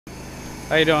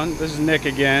How you doing? This is Nick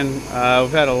again.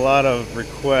 We've had a lot of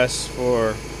requests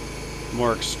for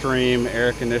more extreme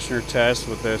air conditioner tests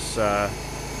with this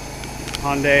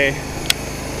Hyundai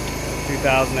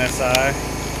 2000SI.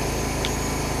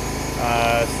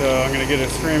 So I'm going to get as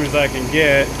extreme as I can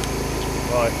get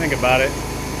while I think about it.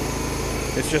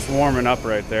 It's just warming up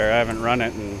right there. I haven't run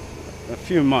it in a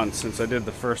few months since I did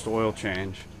the first oil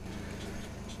change.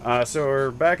 So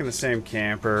we're back in the same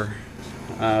camper.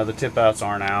 The tip outs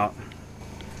aren't out.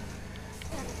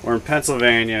 We're in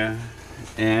Pennsylvania,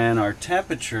 and our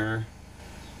temperature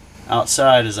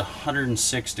outside is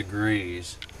 106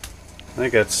 degrees. I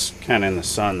think that's kind of in the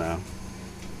sun though.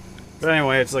 But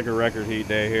anyway, it's like a record heat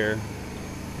day here.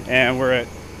 And we're at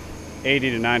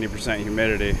 80 to 90%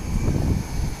 humidity.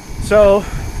 So,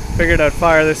 figured I'd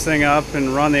fire this thing up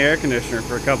and run the air conditioner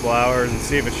for a couple hours and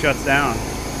see if it shuts down.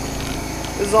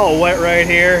 This is all wet right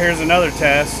here. Here's another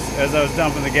test. As I was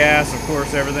dumping the gas, of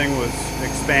course, everything was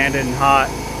expanded and hot.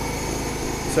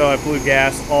 So I blew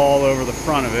gas all over the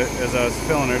front of it as I was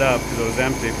filling it up because it was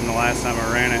empty from the last time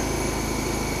I ran it.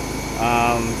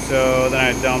 So then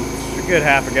I dumped a good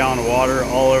half a gallon of water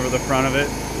all over the front of it.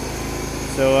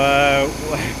 So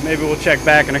maybe we'll check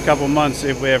back in a couple months, see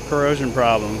if we have corrosion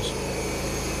problems.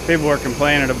 People were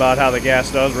complaining about how the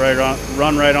gas does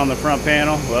run right on the front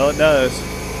panel. Well, it does.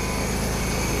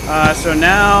 So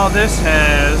now this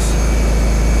has,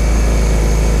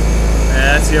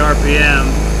 that's the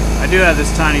RPM. I do have this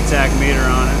tiny tack meter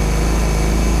on it.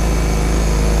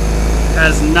 It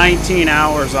has 19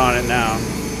 hours on it now.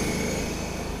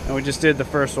 And we just did the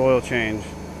first oil change.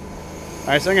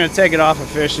 Alright, so I'm going to take it off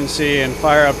efficiency and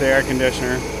fire up the air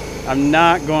conditioner. I'm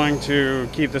not going to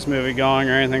keep this movie going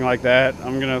or anything like that.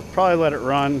 I'm going to probably let it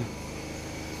run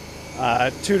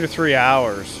 2 to 3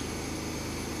 hours.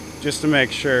 Just to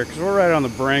make sure, because we're right on the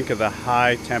brink of the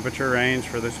high temperature range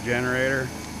for this generator.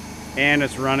 And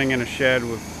it's running in a shed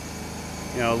with,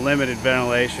 you know, limited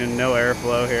ventilation, no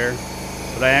airflow here.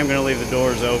 But I am going to leave the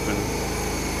doors open.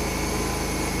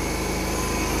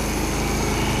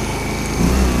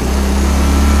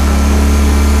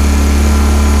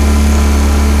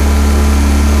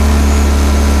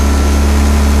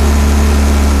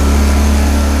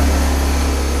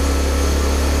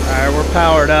 Alright, we're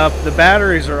powered up. The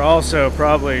batteries are also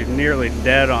probably nearly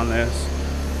dead on this.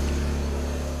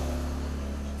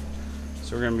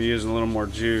 So we're going to be using a little more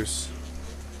juice.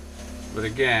 But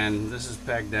again, this is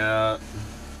pegged out,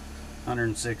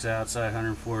 106 outside,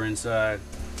 104 inside.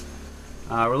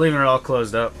 We're leaving it all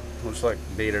closed up. We'll just like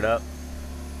beat it up.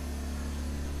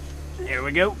 Here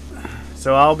we go.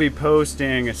 So I'll be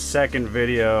posting a second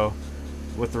video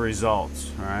with the results,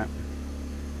 all right?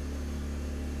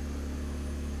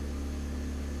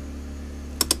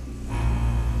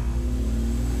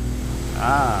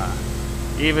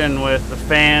 Even with the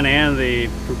fan and the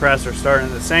compressor starting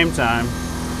at the same time,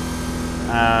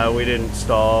 we didn't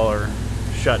stall or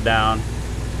shut down.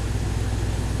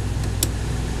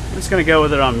 I'm just going to go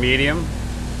with it on medium.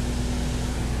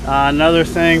 Another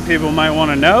thing people might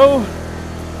want to know,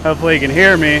 hopefully you can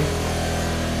hear me.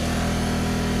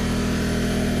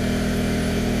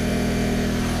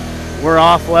 We're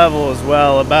off level as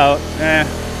well, about 1,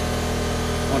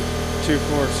 2,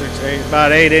 4, 6, 8,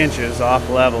 about 8 inches off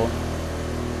level.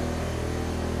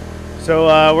 So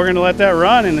we're going to let that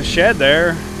run in the shed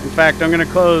there. In fact, I'm going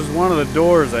to close one of the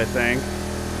doors, I think,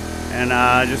 and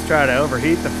just try to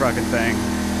overheat the fucking thing.